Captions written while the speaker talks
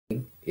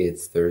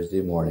It's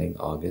Thursday morning,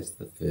 August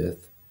the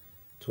 5th,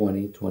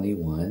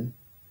 2021.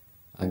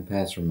 I'm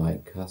Pastor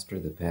Mike Custer,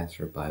 the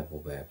pastor of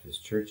Bible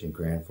Baptist Church in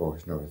Grand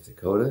Forks, North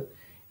Dakota,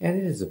 and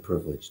it is a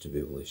privilege to be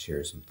able to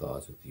share some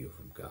thoughts with you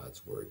from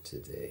God's Word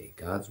today.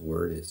 God's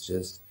Word is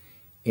just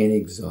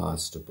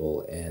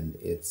inexhaustible, and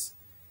it's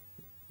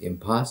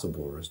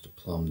impossible for us to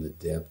plumb the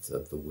depths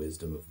of the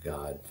wisdom of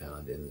God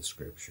found in the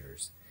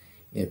Scriptures.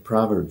 In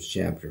Proverbs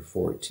chapter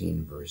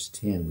 14, verse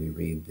 10, we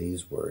read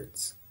these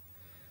words: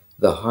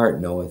 "The heart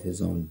knoweth his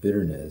own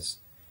bitterness,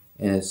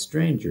 and a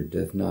stranger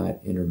doth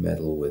not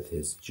intermeddle with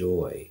his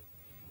joy."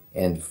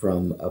 And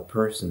from a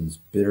person's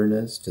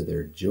bitterness to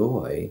their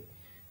joy,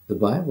 the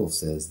Bible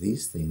says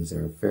these things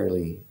are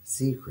fairly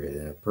secret,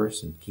 and a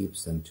person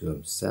keeps them to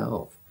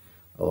himself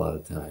a lot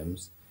of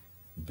times.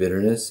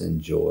 Bitterness and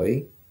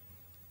joy.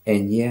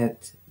 And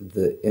yet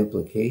the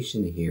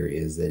implication here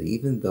is that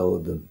even though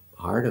the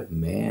heart of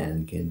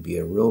man can be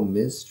a real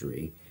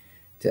mystery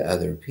to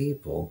other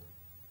people,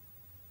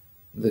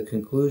 the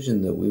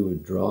conclusion that we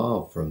would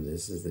draw from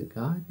this is that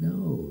God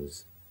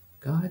knows.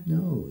 God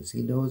knows.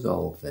 He knows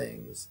all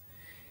things.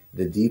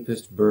 The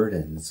deepest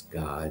burdens,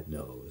 God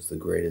knows. The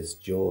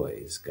greatest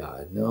joys,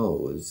 God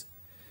knows.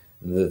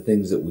 The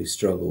things that we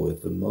struggle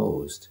with the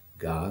most,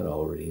 God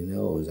already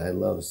knows. I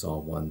love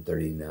Psalm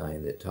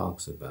 139 that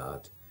talks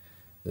about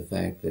the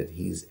fact that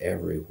He's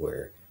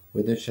everywhere.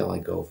 Whither shall I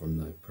go from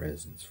thy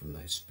presence, from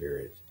thy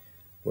spirit?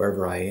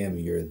 Wherever I am,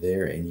 you're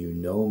there, and you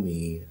know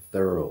me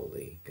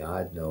thoroughly.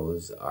 God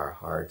knows our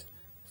heart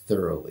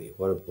thoroughly.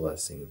 What a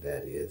blessing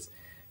that is.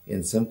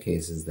 In some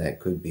cases, that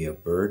could be a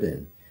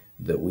burden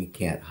that we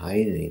can't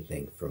hide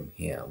anything from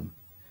Him.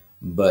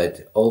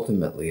 But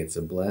ultimately, it's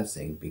a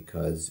blessing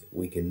because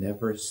we can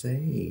never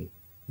say,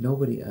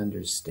 nobody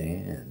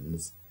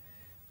understands,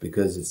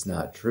 because it's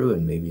not true,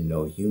 and maybe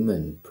no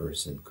human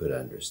person could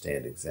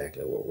understand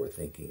exactly what we're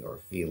thinking or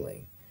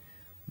feeling.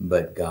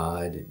 But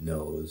God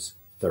knows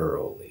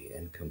thoroughly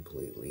and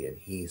completely, and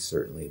He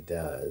certainly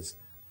does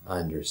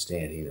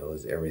understand. He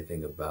knows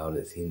everything about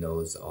us. He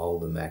knows all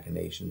the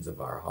machinations of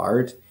our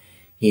heart.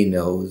 He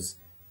knows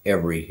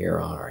every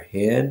hair on our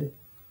head.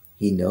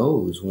 He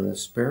knows when a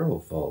sparrow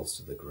falls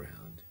to the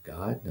ground.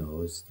 God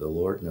knows. The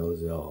Lord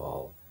knows it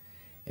all.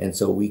 And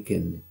so we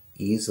can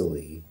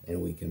easily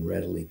and we can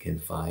readily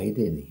confide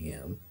in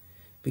Him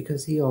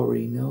because He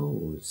already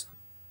knows.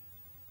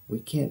 We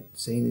can't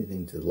say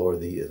anything to the Lord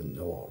that He doesn't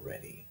know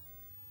already.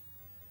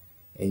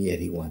 And yet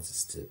He wants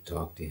us to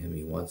talk to Him.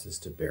 He wants us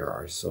to bare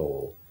our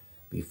soul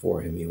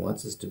before Him. He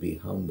wants us to be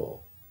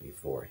humble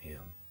before Him.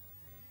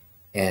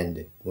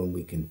 And when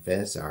we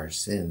confess our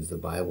sins, the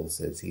Bible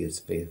says He is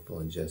faithful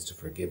and just to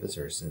forgive us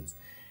our sins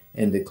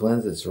and to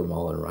cleanse us from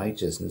all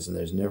unrighteousness. And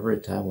there's never a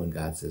time when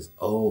God says,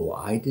 "Oh,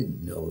 I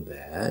didn't know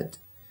that,"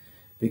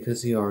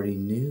 because He already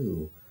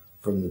knew.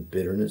 From the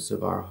bitterness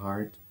of our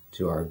heart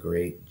to our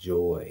great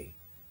joy,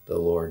 the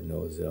Lord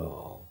knows it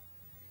all.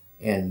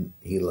 And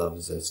He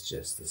loves us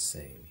just the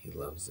same. He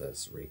loves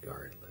us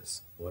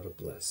regardless. What a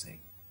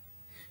blessing.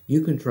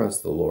 You can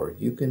trust the Lord.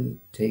 You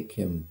can take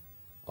Him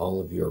all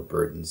of your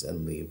burdens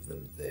and leave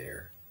them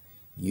there.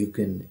 You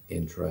can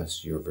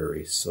entrust your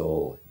very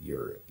soul,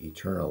 your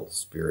eternal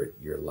spirit,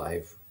 your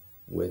life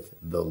with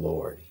the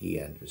Lord. He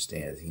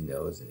understands, He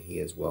knows, and He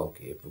is well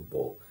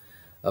capable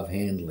of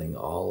handling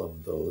all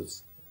of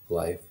those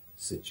life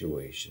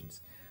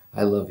situations.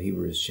 I love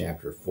Hebrews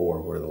chapter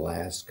 4, where the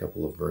last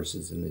couple of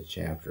verses in the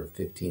chapter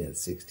 15 and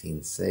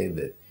 16 say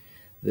that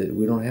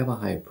we don't have a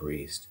high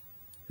priest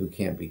who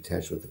can't be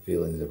touched with the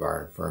feelings of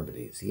our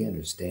infirmities. He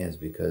understands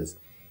because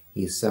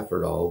He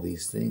suffered all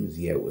these things,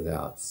 yet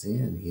without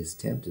sin. He is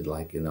tempted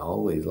like in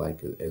all ways,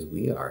 like as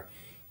we are,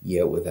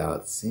 yet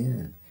without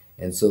sin.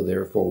 And so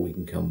therefore we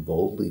can come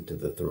boldly to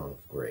the throne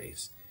of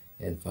grace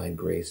and find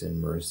grace and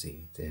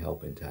mercy to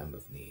help in time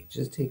of need.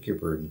 Just take your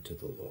burden to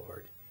the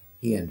Lord.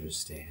 He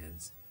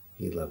understands.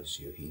 He loves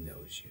you. He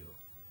knows you.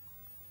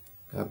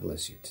 God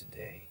bless you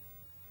today.